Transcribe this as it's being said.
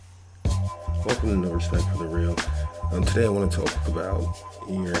Welcome to No Respect for the Real. Today I want to talk about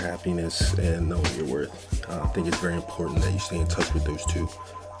your happiness and knowing your worth. I think it's very important that you stay in touch with those two.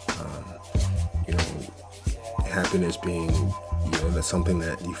 Um, you know, happiness being, that's something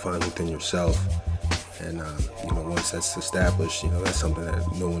that you find within yourself. And, once that's established, that's something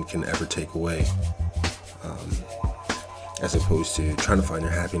that no one can ever take away. As opposed to trying to find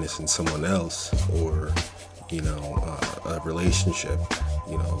your happiness in someone else or, a relationship.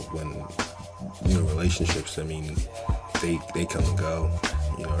 When relationships, they come and go,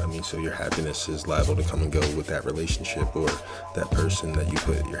 so your happiness is liable to come and go with that relationship or that person that you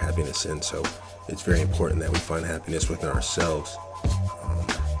put your happiness in. So it's very important that we find happiness within ourselves.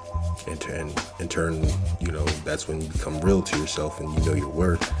 In turn, that's when you become real to yourself and you know your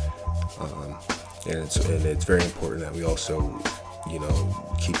worth. And it's very important that we also,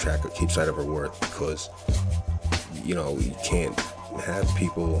 keep sight of our worth, because, you can't have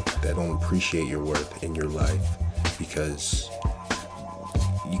people that don't appreciate your worth in your life, because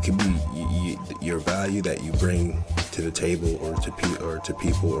you can be your value that you bring to the table or to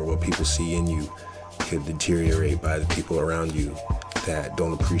people or what people see in you could deteriorate by the people around you that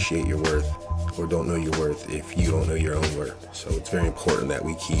don't appreciate your worth or don't know your worth if you don't know your own worth. So it's very important that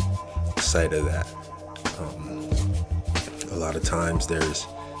we keep sight of that. A lot of times there's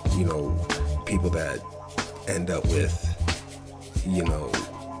people that end up with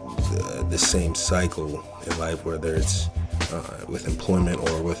the same cycle in life, whether it's with employment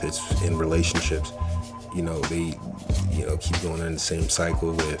or with it's in relationships. They keep going in the same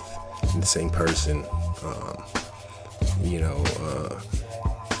cycle with the same person,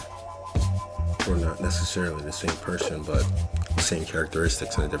 or not necessarily the same person, but the same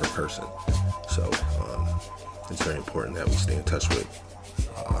characteristics in a different person. So it's very important that we stay in touch with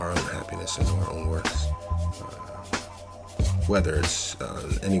our own happiness and our own worth, whether it's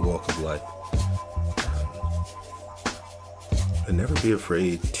any walk of life. And never be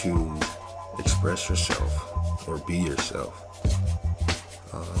afraid to express yourself or be yourself.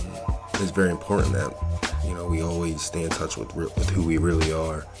 It's very important that we always stay in touch with who we really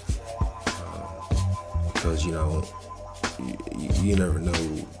are, because you never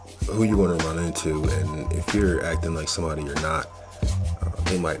know who you're going to run into, and if you're acting like somebody you're not,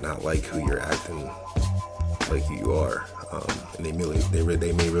 they might not like who you're acting like you are, and they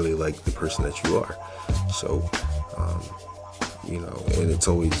may really like the person that you are. So and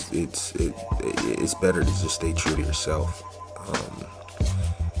it's better to just stay true to yourself.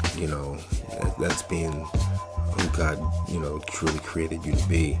 That's being who God truly created you to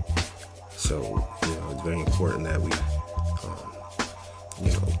be. So it's very important that we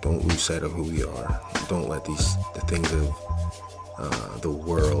don't lose sight of who we are. Don't let the things of the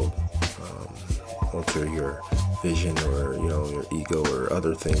world alter your vision or your ego or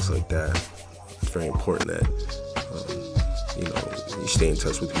other things like that. It's very important that you stay in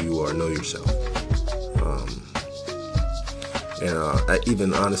touch with who you are, know yourself.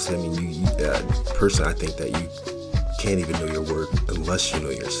 Even honestly, personally, I think that you can't even know your worth unless you know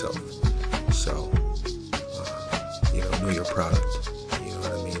yourself. So know your product. You know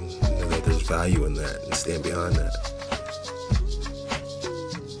what I mean? Know that there's value in that and stand behind that.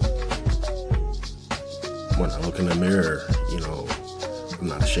 When I look in the mirror, I'm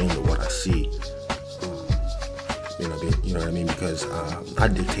not ashamed of what I see. You know what I mean? Because I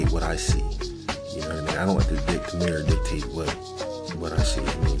dictate what I see. You know what I mean? I don't let the mirror dictate what I see.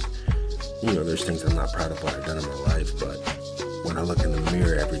 There's things I'm not proud of what I've done in my life, but when I look in the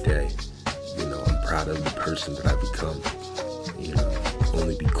mirror every day, I'm proud of the person that I've become.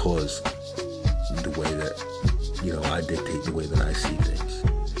 Only because the way that I dictate the way that I see things,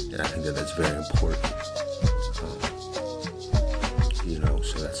 and I think that that's very important.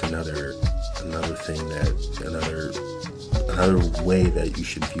 So that's another thing another way that you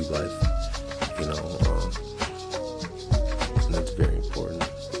should view life. And that's very important.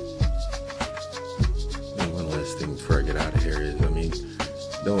 And one last thing before I get out of here is,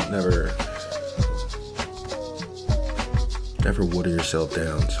 never water yourself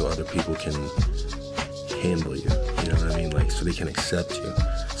down so other people can handle you. You know what I mean? So they can accept you.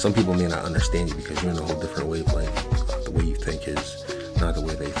 Some people may not understand you because you're in a whole different wavelength. The way you think is not the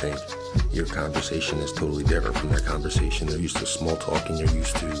way they think. Your conversation is totally different from their conversation. They're used to small talk and you're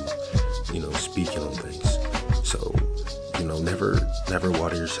used to, speaking on things. So, never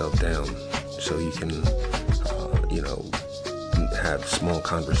water yourself down so you can, have small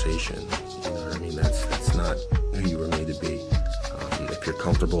conversation. You know what I mean? That's not who you were made to be. If you're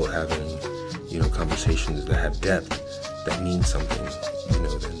comfortable having, conversations that have depth, that means something, then,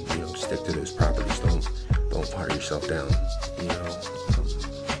 stick to those properties. Don't water yourself down.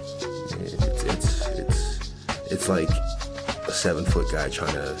 it's like a 7-foot guy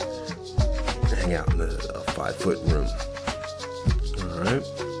trying to hang out in a 5-foot room. Alright?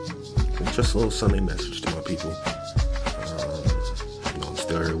 Just a little Sunday message to my people. I'm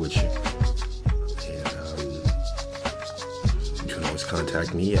still here with you. And you can always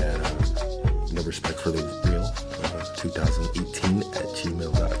contact me at No Respect for the Real 2018 at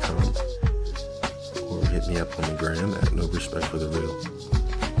gmail.com, or hit me up on the gram at No Respect for the Real.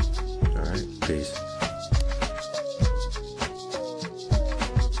 Alright, peace.